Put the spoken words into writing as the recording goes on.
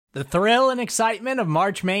The thrill and excitement of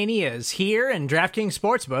March Mania is here, and DraftKings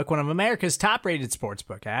Sportsbook, one of America's top-rated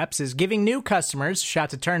sportsbook apps, is giving new customers a shot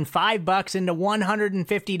to turn $5 into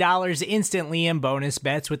 $150 instantly in bonus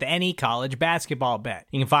bets with any college basketball bet.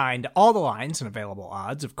 You can find all the lines and available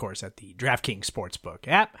odds, of course, at the DraftKings Sportsbook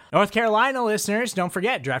app. North Carolina listeners, don't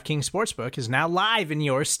forget, DraftKings Sportsbook is now live in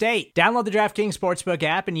your state. Download the DraftKings Sportsbook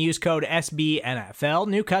app and use code SBNFL.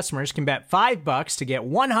 New customers can bet $5 to get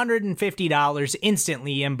 $150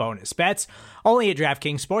 instantly in bonus bets, only at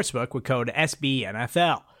DraftKings Sportsbook with code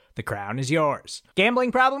SBNFL. The crown is yours.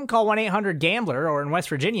 Gambling problem? Call 1-800-GAMBLER, or in West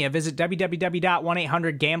Virginia, visit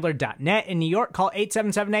www.1800gambler.net. In New York, call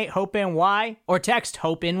 877-8-HOPE-NY or text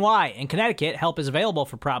HOPE-NY. In Connecticut, help is available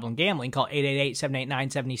for problem gambling. Call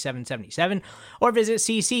 888-789-7777 or visit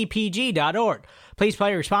ccpg.org. Please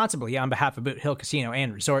play responsibly on behalf of Boot Hill Casino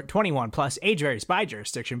and Resort. 21 plus, age varies by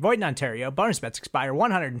jurisdiction. Void in Ontario. Bonus bets expire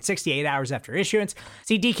 168 hours after issuance.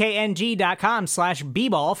 See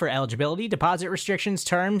dkng.com/bball for eligibility, deposit restrictions,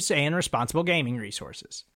 terms, and responsible gaming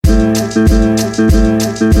resources.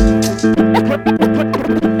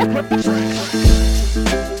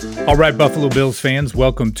 All right, Buffalo Bills fans,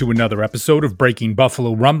 welcome to another episode of Breaking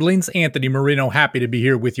Buffalo Rumblings. Anthony Marino, happy to be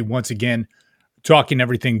here with you once again, talking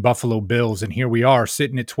everything Buffalo Bills. And here we are,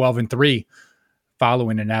 sitting at 12-3,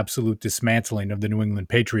 following an absolute dismantling of the New England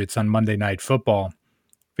Patriots on Monday Night Football.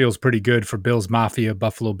 Feels pretty good for Bills Mafia,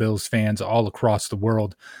 Buffalo Bills fans all across the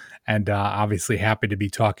world. And obviously happy to be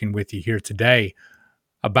talking with you here today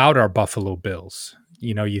about our Buffalo Bills.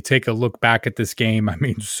 You know, you take a look back at this game. I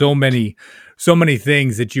mean, so many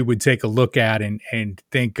things that you would take a look at and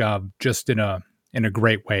think of just in a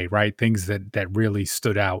great way, right? Things that really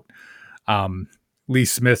stood out. Lee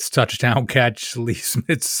Smith's touchdown catch, Lee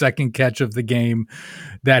Smith's second catch of the game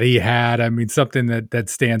that he had. I mean, something that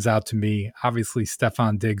stands out to me. Obviously,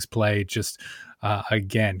 Stephon Diggs' play, just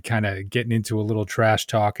again, kind of getting into a little trash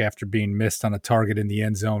talk after being missed on a target in the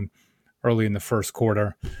end zone early in the first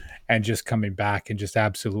quarter, and just coming back and just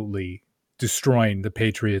absolutely destroying the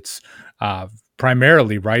Patriots,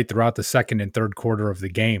 primarily right throughout the second and third quarter of the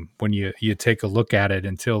game. When you take a look at it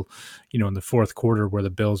until, in the fourth quarter where the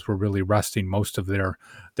Bills were really resting most of their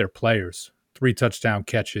players. 3 touchdown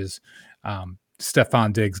catches.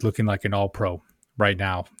 Stephon Diggs looking like an all-pro right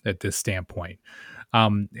now at this standpoint.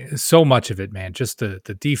 So much of it, man, just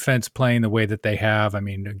the defense playing the way that they have. I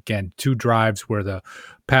mean, again, 2 drives where the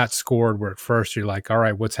Pats scored, where at first you're like, all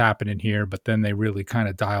right, what's happening here? But then they really kind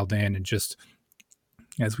of dialed in and just,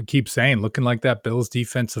 as we keep saying, looking like that Bills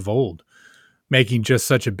defense of old, making just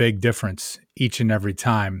such a big difference each and every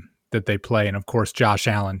time that they play. And of course, Josh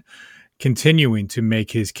Allen continuing to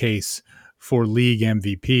make his case for league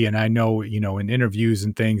MVP. And I know, in interviews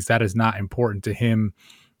and things, that is not important to him,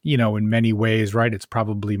 in many ways, right? It's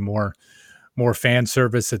probably more fan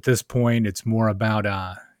service at this point. It's more about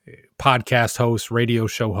podcast hosts, radio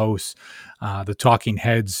show hosts, the talking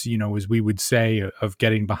heads, as we would say, of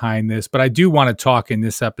getting behind this. But I do want to talk in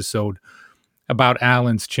this episode about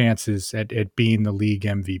Allen's chances at being the league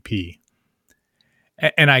MVP.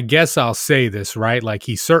 And I guess I'll say this, right? Like,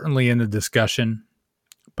 he's certainly in the discussion,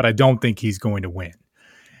 but I don't think he's going to win.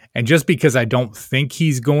 And just because I don't think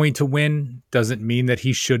he's going to win doesn't mean that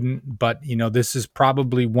he shouldn't. But, this is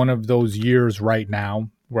probably one of those years right now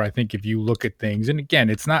where I think if you look at things, and again,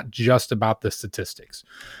 it's not just about the statistics,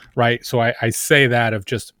 right? So I say that of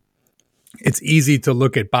just, it's easy to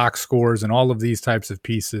look at box scores and all of these types of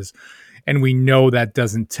pieces, and we know that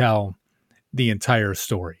doesn't tell the entire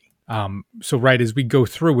story. So right as we go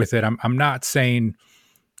through with it, I'm not saying,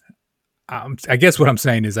 I guess what I'm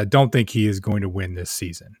saying is I don't think he is going to win this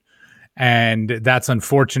season. And that's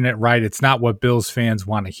unfortunate, right? It's not what Bills fans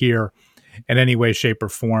want to hear in any way, shape, or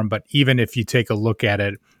form. But even if you take a look at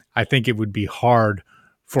it, I think it would be hard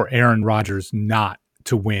for Aaron Rodgers not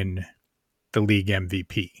to win the league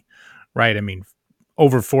MVP, right? I mean,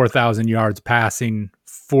 over 4,000 yards passing,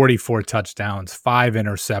 44 touchdowns, 5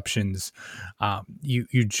 interceptions.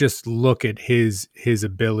 You just look at his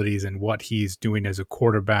abilities and what he's doing as a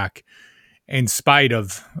quarterback. In spite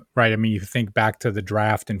of, right, I mean, you think back to the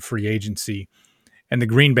draft and free agency and the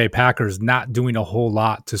Green Bay Packers not doing a whole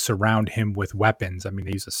lot to surround him with weapons. I mean,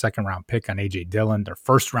 they used a second-round pick on A.J. Dillon, their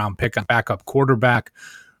first-round pick on backup quarterback,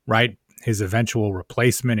 right, his eventual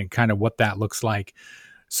replacement and kind of what that looks like.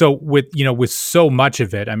 So with so much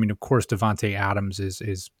of it, I mean, of course, Devontae Adams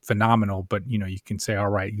is phenomenal, but, you can say, all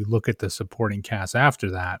right, you look at the supporting cast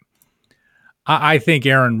after that. I think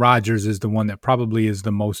Aaron Rodgers is the one that probably is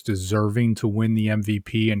the most deserving to win the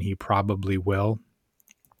MVP, and he probably will.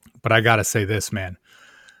 But I got to say this, man.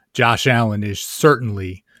 Josh Allen is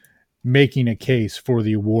certainly making a case for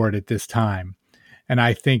the award at this time. And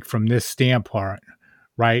I think from this standpoint,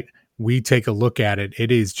 right, we take a look at it. It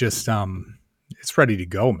is just, it's ready to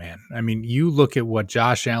go, man. I mean, you look at what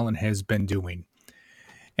Josh Allen has been doing.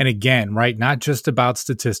 And again, right, not just about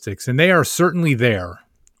statistics, and they are certainly there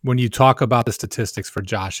when you talk about the statistics for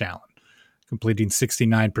Josh Allen, completing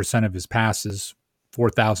 69% of his passes,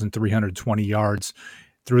 4,320 yards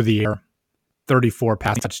through the air, 34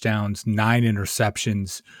 passing touchdowns, 9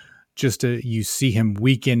 interceptions. Just you see him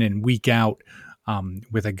week in and week out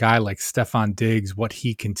with a guy like Stephon Diggs, what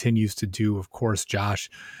he continues to do. Of course, Josh,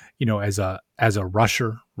 as a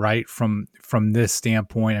rusher, right? From this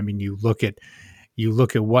standpoint, I mean, you look at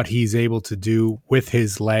what he's able to do with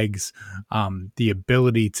his legs, the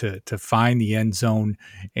ability to find the end zone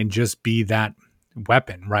and just be that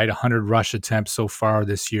weapon, right? 100 rush attempts so far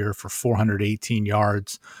this year for 418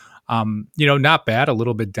 yards. Not bad, a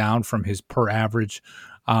little bit down from his per average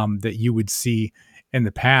that you would see in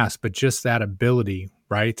the past, but just that ability,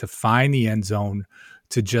 right, to find the end zone,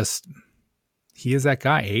 he is that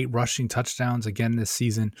guy. 8 rushing touchdowns again this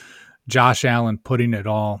season. Josh Allen putting it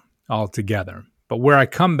all together. But where I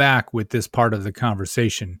come back with this part of the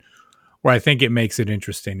conversation, where I think it makes it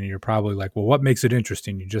interesting, and you're probably like, well, what makes it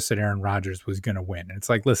interesting? You just said Aaron Rodgers was going to win. And it's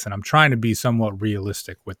like, listen, I'm trying to be somewhat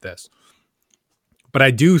realistic with this. But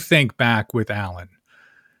I do think back with Allen,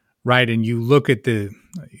 right? And you look at the,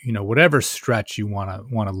 whatever stretch you want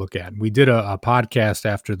to look at. We did a podcast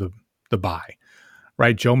after the bye,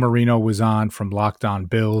 right? Joe Marino was on from Locked On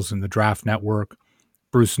Bills and the Draft Network,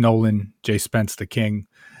 Bruce Nolan, Jay Spence the King.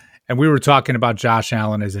 And we were talking about Josh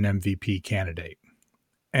Allen as an MVP candidate.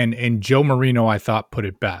 And Joe Marino, I thought, put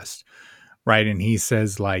it best, right? And he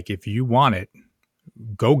says, like, if you want it,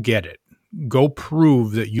 go get it. Go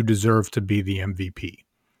prove that you deserve to be the MVP,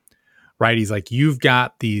 right? He's like, you've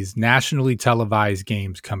got these nationally televised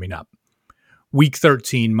games coming up. Week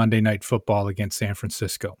 13, Monday Night Football against San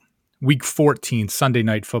Francisco. Week 14, Sunday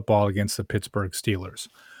Night Football against the Pittsburgh Steelers.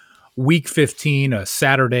 Week 15, a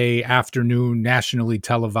Saturday afternoon nationally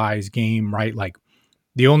televised game, right? Like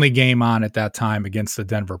the only game on at that time against the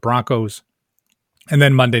Denver Broncos. And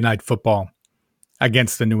then Monday Night Football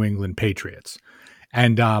against the New England Patriots.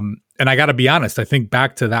 And I got to be honest, I think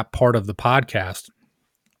back to that part of the podcast,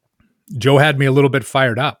 Joe had me a little bit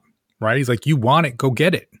fired up, right? He's like, you want it, go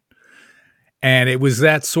get it. And it was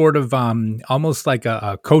that sort of almost like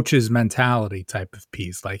a coach's mentality type of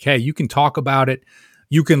piece. Like, hey, you can talk about it.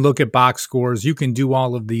 You can look at box scores. You can do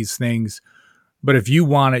all of these things. But if you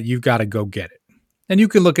want it, you've got to go get it. And you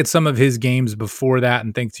can look at some of his games before that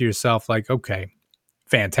and think to yourself, like, okay,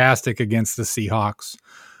 fantastic against the Seahawks,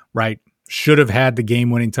 right? Should have had the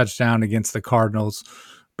game-winning touchdown against the Cardinals.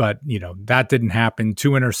 But, that didn't happen.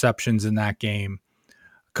 2 interceptions in that game.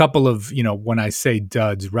 A couple of, when I say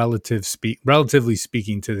duds, relatively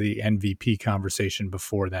speaking to the MVP conversation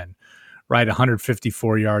before then, right?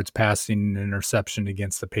 154 yards passing, an interception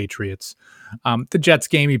against the Patriots. The Jets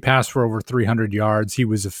game, he passed for over 300 yards. He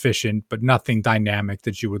was efficient, but nothing dynamic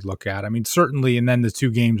that you would look at. I mean, certainly, and then the 2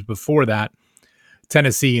 games before that,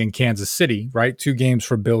 Tennessee and Kansas City, right? 2 games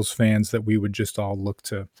for Bills fans that we would just all look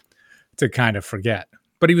to kind of forget.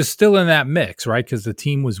 But he was still in that mix, right? Because the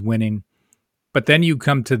team was winning. But then you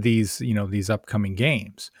come to these, these upcoming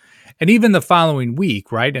games. And even the following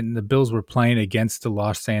week, right? And the Bills were playing against the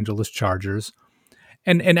Los Angeles Chargers.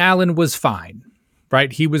 And Allen was fine,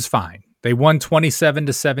 right? He was fine. They won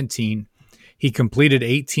 27-17. He completed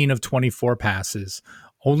 18 of 24 passes,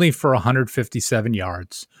 only for 157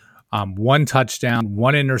 yards, 1 touchdown,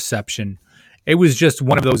 1 interception. It was just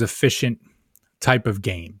one of those efficient type of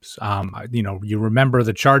games. You remember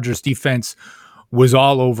the Chargers defense was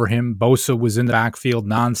all over him. Bosa was in the backfield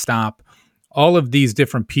nonstop. All of these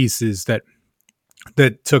different pieces that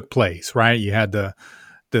took place, right? You had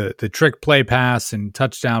the trick play pass and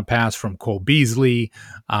touchdown pass from Cole Beasley,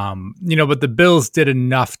 but the Bills did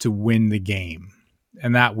enough to win the game,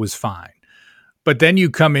 and that was fine. But then you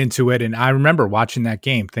come into it, and I remember watching that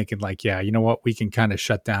game thinking like, yeah, you know what? We can kind of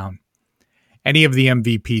shut down any of the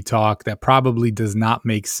MVP talk that probably does not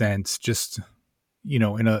make sense. Just,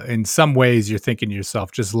 in some ways you're thinking to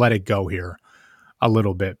yourself, just let it go here a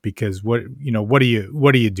little bit, because what are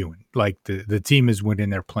you doing? Like the team is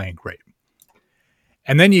winning, they're playing great.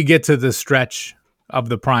 And then you get to the stretch of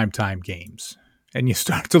the primetime games and you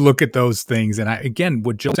start to look at those things. And again,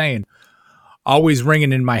 what Joe's saying, always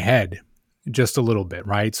ringing in my head just a little bit,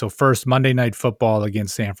 right? So first, Monday Night Football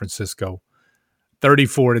against San Francisco,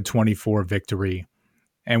 34-24 victory.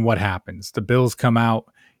 And what happens? The Bills come out.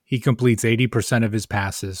 He completes 80% of his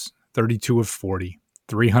passes, 32 of 40,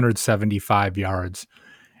 375 yards,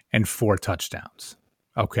 and 4 touchdowns.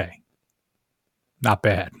 Okay. not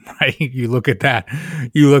bad, right? You look at that,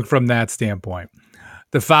 you look from that standpoint.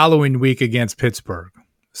 The following week against Pittsburgh,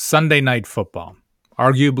 Sunday Night Football,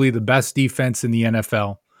 arguably the best defense in the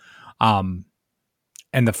NFL. And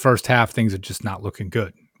the first half, things are just not looking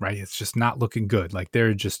good, right? It's just not looking good. Like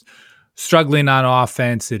they're just struggling on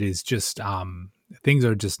offense. It is just, things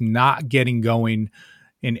are just not getting going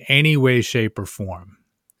in any way, shape, or form.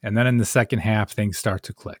 And then in the second half, things start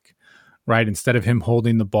to click, right? Instead of him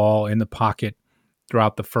holding the ball in the pocket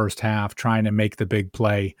throughout the first half, trying to make the big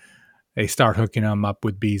play, they start hooking him up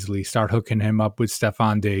with Beasley, start hooking him up with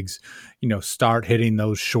Stephon Diggs, start hitting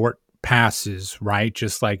those short passes, right?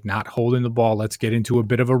 Just like not holding the ball. Let's get into a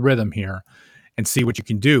bit of a rhythm here and see what you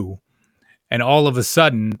can do. And all of a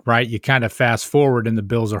sudden, right, you kind of fast forward and the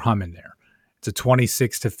Bills are humming there. It's a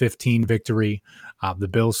 26-15 victory. The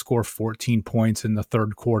Bills score 14 points in the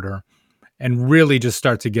third quarter and really just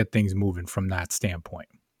start to get things moving from that standpoint,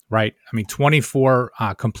 right? I mean, 24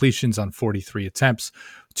 completions on 43 attempts,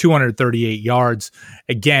 238 yards.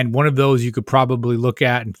 Again, one of those you could probably look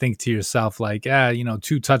at and think to yourself like,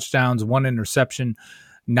 2 touchdowns, 1 interception,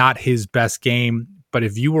 not his best game. But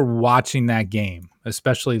if you were watching that game,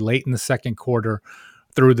 especially late in the second quarter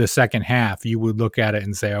through the second half, you would look at it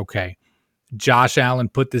and say, okay, Josh Allen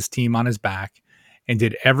put this team on his back and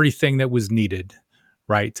did everything that was needed,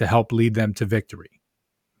 right, to help lead them to victory.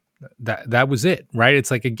 That was it, right?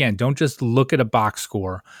 It's like, again, don't just look at a box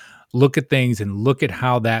score. Look at things and look at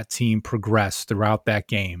how that team progressed throughout that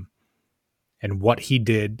game and what he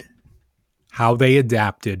did, how they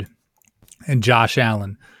adapted, and Josh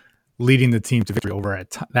Allen leading the team to victory over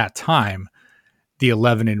at that time, the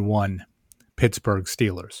 11-1 Pittsburgh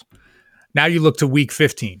Steelers. Now you look to week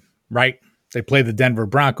 15, right? They play the Denver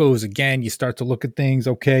Broncos. Again, you start to look at things.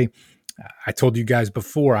 Okay, I told you guys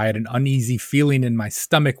before, I had an uneasy feeling in my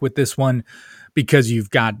stomach with this one because you've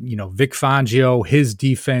got, Vic Fangio, his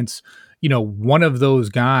defense, one of those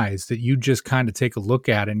guys that you just kind of take a look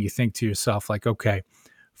at and you think to yourself like, okay,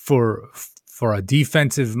 for a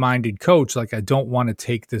defensive minded coach, like I don't want to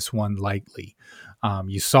take this one lightly.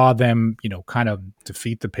 You saw them, kind of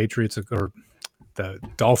defeat the Patriots or the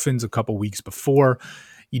Dolphins a couple weeks before.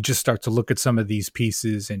 You just start to look at some of these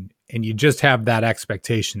pieces and you just have that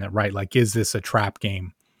expectation that, right, like, is this a trap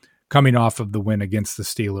game coming off of the win against the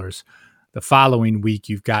Steelers? The following week,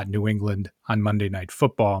 you've got New England on Monday Night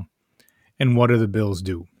Football. And what do the Bills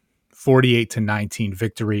do? 48-19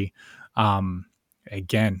 victory.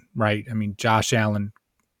 Again, right? I mean, Josh Allen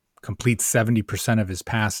completes 70% of his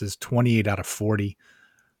passes, 28 out of 40,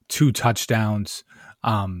 2 touchdowns,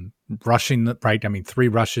 rushing, right? I mean, 3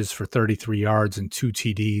 rushes for 33 yards and 2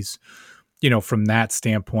 TDs. From that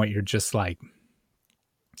standpoint, you're just like,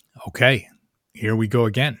 okay, here we go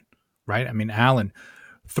again, right? I mean, Allen,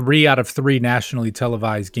 3 out of 3 nationally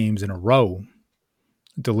televised games in a row,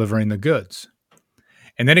 delivering the goods.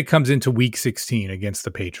 And then it comes into week 16 against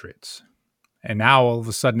the Patriots. And now all of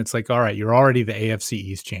a sudden it's like, all right, you're already the AFC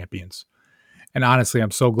East champions. And honestly,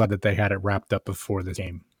 I'm so glad that they had it wrapped up before this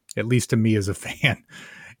game, at least to me as a fan.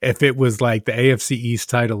 If it was like the AFC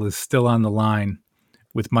East title is still on the line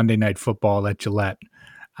with Monday Night Football at Gillette,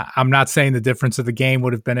 I'm not saying the difference of the game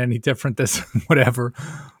would have been any different, this whatever.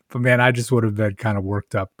 But man, I just would have been kind of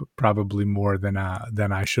worked up probably more than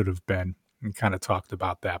I should have been, and kind of talked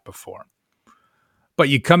about that before. But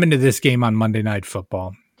you come into this game on Monday Night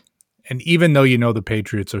Football, and even though the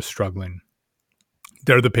Patriots are struggling,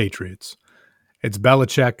 they're the Patriots. It's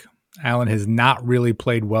Belichick. Allen has not really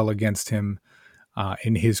played well against him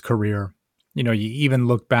in his career. You even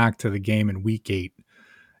look back to the game in Week 8.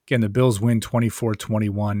 Again, the Bills win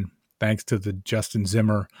 24-21 thanks to the Justin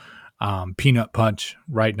Zimmer peanut punch,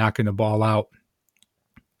 right, knocking the ball out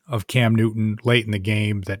of Cam Newton late in the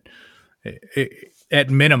game that at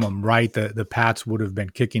minimum, right, the Pats would have been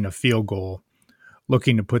kicking a field goal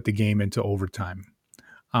looking to put the game into overtime.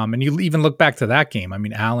 And you even look back to that game. I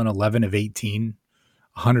mean, Allen, 11 of 18,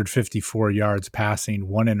 154 yards passing,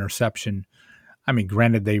 1 interception. I mean,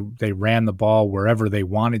 granted, they ran the ball wherever they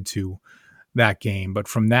wanted to that game. But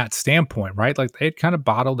from that standpoint, right, like they had kind of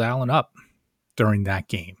bottled Allen up during that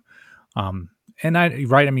game. I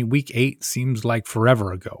mean, Week 8 seems like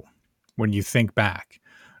forever ago when you think back,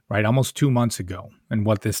 right? Almost 2 months ago and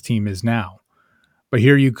what this team is now. But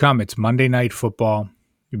here you come. It's Monday Night Football.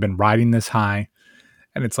 You've been riding this high.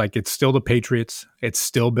 And it's like, it's still the Patriots. It's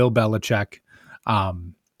still Bill Belichick.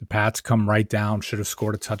 The Pats come right down. Should have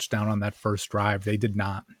scored a touchdown on that first drive. They did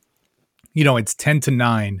not. It's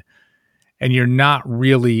 10-9. And you're not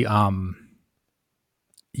really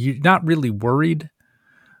worried.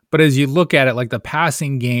 But as you look at it, like the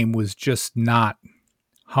passing game was just not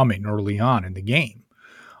humming early on in the game.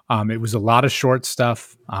 It was a lot of short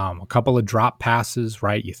stuff, a couple of drop passes,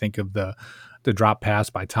 right? You think of the drop pass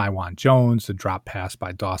by Tywan Jones, the drop pass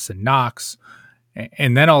by Dawson Knox,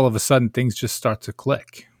 and then all of a sudden things just start to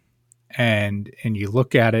click. And you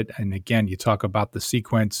look at it, and again, you talk about the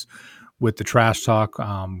sequence with the trash talk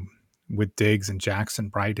with Diggs and Jackson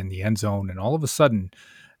Bright in the end zone, and all of a sudden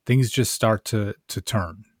things just start to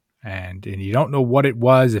turn. And you don't know what it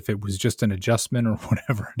was, if it was just an adjustment or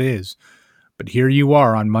whatever it is. But here you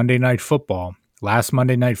are on Monday Night Football, last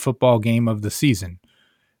Monday Night Football game of the season,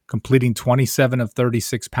 completing 27 of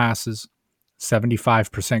 36 passes,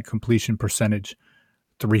 75% completion percentage,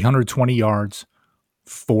 320 yards,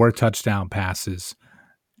 4 touchdown passes.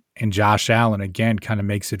 And Josh Allen, again, kind of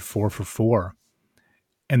makes it 4 for 4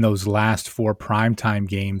 in those last 4 primetime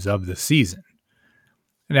games of the season.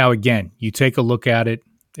 Now, again, you take a look at it.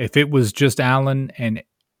 If it was just Allen and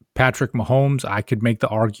Patrick Mahomes, I could make the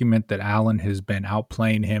argument that Allen has been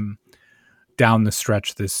outplaying him down the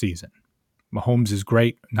stretch this season. Mahomes is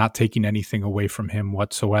great, not taking anything away from him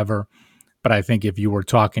whatsoever. But I think if you were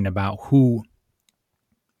talking about who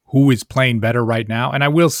is playing better right now, and I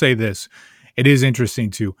will say this, it is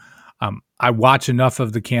interesting too. I watch enough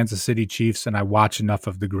of the Kansas City Chiefs and I watch enough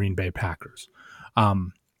of the Green Bay Packers.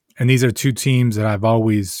 And these are two teams that I've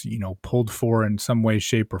always, pulled for in some way,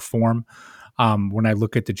 shape, or form. When I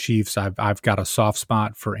look at the Chiefs, I've got a soft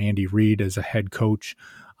spot for Andy Reid as a head coach,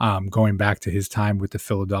 going back to his time with the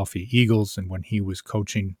Philadelphia Eagles and when he was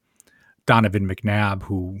coaching Donovan McNabb,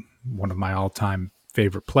 who one of my all-time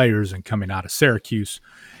favorite players and coming out of Syracuse.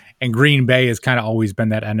 And Green Bay has kind of always been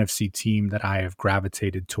that NFC team that I have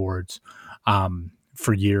gravitated towards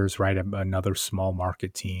for years, right? Another small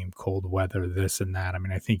market team, cold weather, this and that. I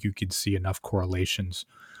mean, I think you could see enough correlations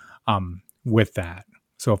with that.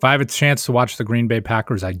 So if I have a chance to watch the Green Bay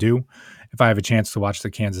Packers, I do. If I have a chance to watch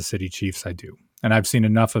the Kansas City Chiefs, I do. And I've seen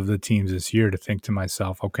enough of the teams this year to think to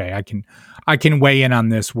myself, okay, I can weigh in on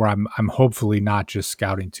this where I'm hopefully not just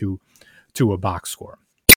scouting to a box score.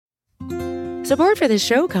 Support for this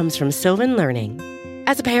show comes from Sylvan Learning.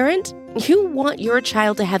 As a parent, you want your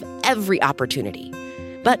child to have every opportunity,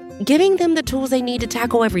 but giving them the tools they need to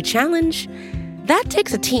tackle every challenge, that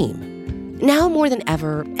takes a team. Now more than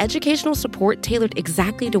ever, educational support tailored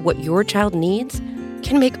exactly to what your child needs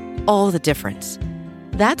can make all the difference.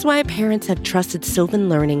 That's why parents have trusted Sylvan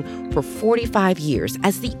Learning for 45 years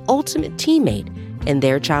as the ultimate teammate in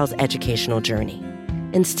their child's educational journey,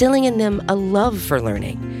 instilling in them a love for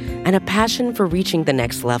learning and a passion for reaching the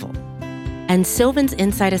next level. And Sylvan's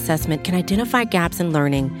Insight Assessment can identify gaps in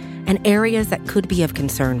learning and areas that could be of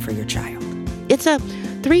concern for your child. It's a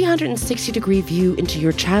 360-degree view into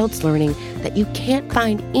your child's learning that you can't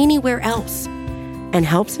find anywhere else, and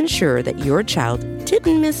helps ensure that your child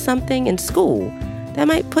didn't miss something in school that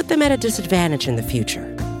might put them at a disadvantage in the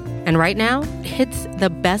future. And right now, it's the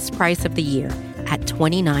best price of the year at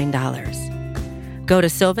 $29. Go to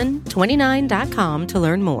sylvan29.com to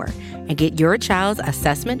learn more and get your child's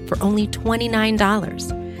assessment for only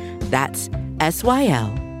 $29. That's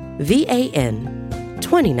SYLVAN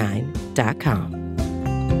 29.com.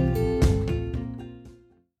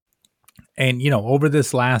 And, over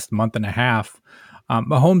this last month and a half,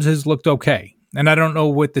 Mahomes has looked okay. And I don't know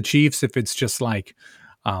with the Chiefs if it's just like,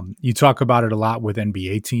 you talk about it a lot with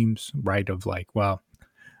NBA teams, right? Of like, well,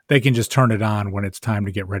 they can just turn it on when it's time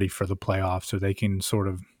to get ready for the playoffs, or they can sort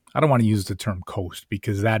of, I don't want to use the term coast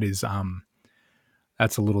because that is,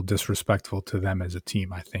 that's a little disrespectful to them as a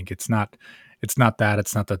team. I think it's not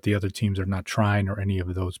that the other teams are not trying or any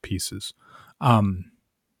of those pieces.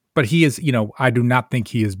 But he is, I do not think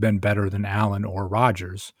he has been better than Allen or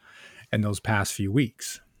Rodgers in those past few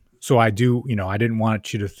weeks. So I do, I didn't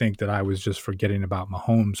want you to think that I was just forgetting about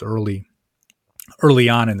Mahomes early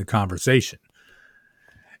on in the conversation.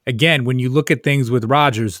 Again, when you look at things with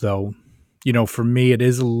Rodgers, though, for me, it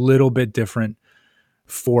is a little bit different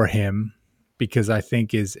for him because I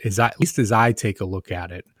think at least as I take a look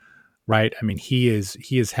at it, right? I mean, he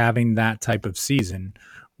is having that type of season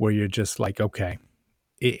where you're just like, okay,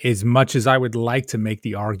 as much as I would like to make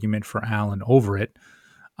the argument for Allen over it,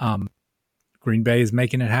 Green Bay is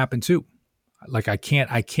making it happen too. Like I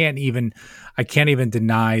can't even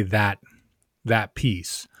deny that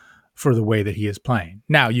piece for the way that he is playing.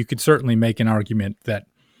 Now, you could certainly make an argument that,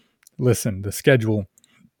 listen, the schedule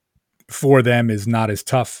for them is not as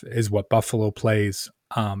tough as what Buffalo plays.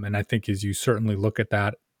 And I think as you certainly look at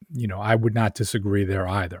that, I would not disagree there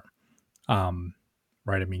either.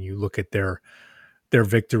 Right. I mean, you look at their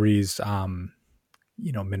victories,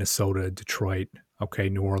 Minnesota, Detroit, okay,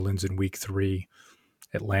 New Orleans in week 3,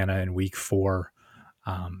 Atlanta in week 4,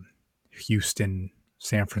 Houston,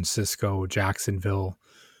 San Francisco, Jacksonville,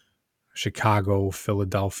 Chicago,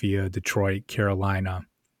 Philadelphia, Detroit, Carolina,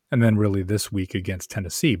 and then really this week against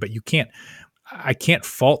Tennessee. But I can't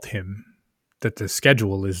fault him that the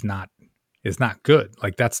schedule is not good.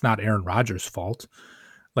 Like, that's not Aaron Rodgers' fault.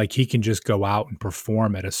 Like, he can just go out and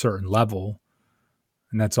perform at a certain level,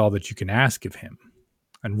 and that's all that you can ask of him.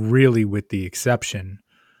 And really, with the exception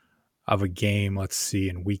of a game, let's see,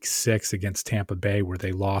 in week 6 against Tampa Bay where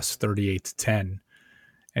they lost 38-10,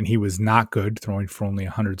 and he was not good, throwing for only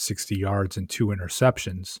 160 yards and 2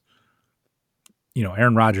 interceptions.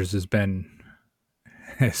 Aaron Rodgers has been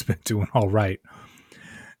doing all right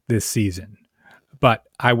this season. But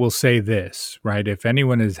I will say this, right? If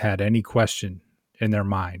anyone has had any question in their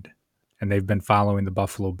mind, and they've been following the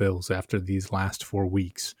Buffalo Bills after these last 4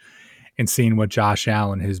 weeks and seeing what Josh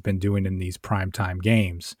Allen has been doing in these primetime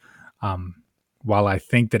games, while I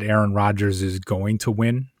think that Aaron Rodgers is going to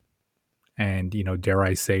win, and, dare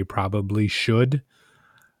I say, probably should,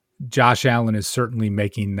 Josh Allen is certainly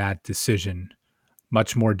making that decision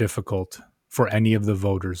much more difficult for any of the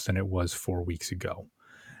voters than it was 4 weeks ago.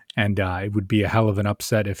 And it would be a hell of an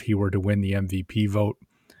upset if he were to win the MVP vote.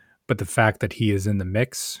 But the fact that he is in the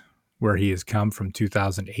mix, where he has come from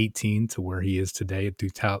 2018 to where he is today at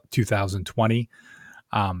 2020,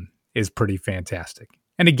 is pretty fantastic.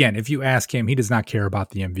 And again, if you ask him, he does not care about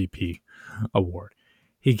the MVP award.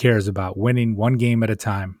 He cares about winning one game at a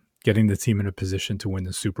time, getting the team in a position to win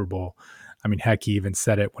the Super Bowl. I mean, heck, he even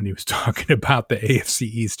said it when he was talking about the AFC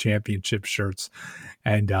East championship shirts,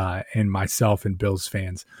 and myself and Bills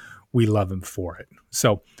fans, we love him for it.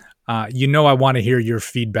 So, I want to hear your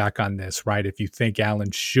feedback on this, right? If you think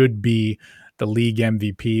Allen should be the league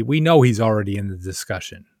MVP, we know he's already in the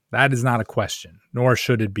discussion. That is not a question, nor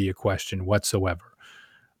should it be a question whatsoever.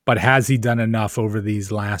 But has he done enough over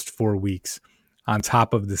these last 4 weeks on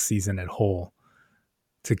top of the season at whole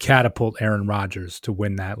to catapult Aaron Rodgers to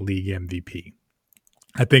win that league MVP?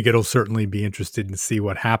 I think it'll certainly be interesting to see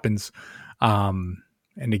what happens. And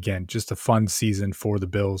again, just a fun season for the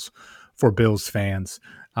Bills, for Bills fans,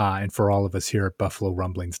 and for all of us here at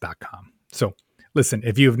BuffaloRumblings.com. So listen,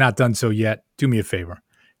 if you have not done so yet, do me a favor.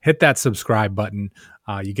 Hit that subscribe button.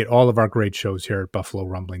 You get all of our great shows here at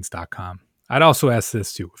BuffaloRumblings.com. I'd also ask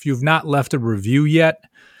this too. If you've not left a review yet,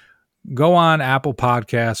 go on Apple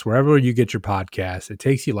Podcasts, wherever you get your podcasts. It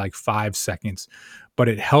takes you like 5 seconds, but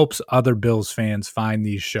it helps other Bills fans find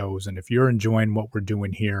these shows. And if you're enjoying what we're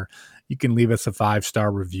doing here, you can leave us a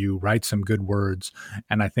 5-star review, write some good words,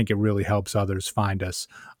 and I think it really helps others find us,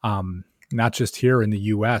 not just here in the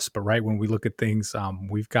U.S., but right when we look at things,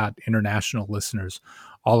 we've got international listeners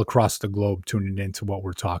all across the globe tuning into what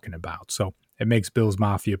we're talking about. So it makes Bills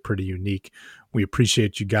Mafia pretty unique. We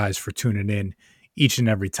appreciate you guys for tuning in each and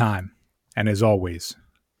every time. And as always,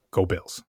 go Bills.